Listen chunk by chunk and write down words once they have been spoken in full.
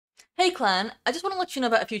Hey clan, I just want to let you know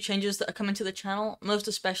about a few changes that are coming to the channel, most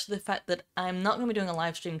especially the fact that I'm not going to be doing a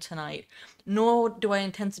live stream tonight, nor do I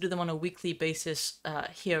intend to do them on a weekly basis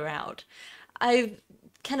here out. I've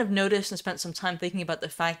kind of noticed and spent some time thinking about the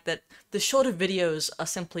fact that the shorter videos are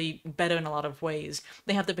simply better in a lot of ways.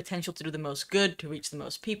 They have the potential to do the most good, to reach the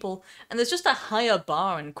most people, and there's just a higher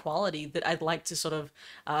bar in quality that I'd like to sort of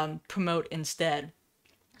promote instead.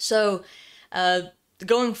 So, uh,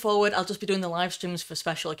 going forward, I'll just be doing the live streams for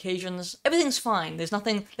special occasions. Everything's fine.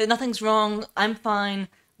 Nothing's wrong. I'm fine.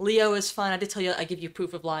 Leo is fine. I did tell you I give you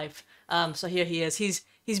proof of life. So here he is.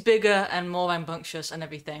 He's bigger and more rambunctious and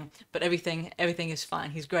everything, but everything is fine.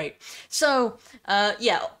 He's great. So,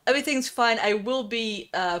 yeah, everything's fine. I will be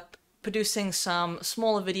producing some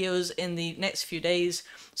smaller videos in the next few days,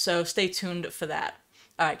 so stay tuned for that.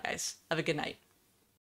 Alright guys, have a good night.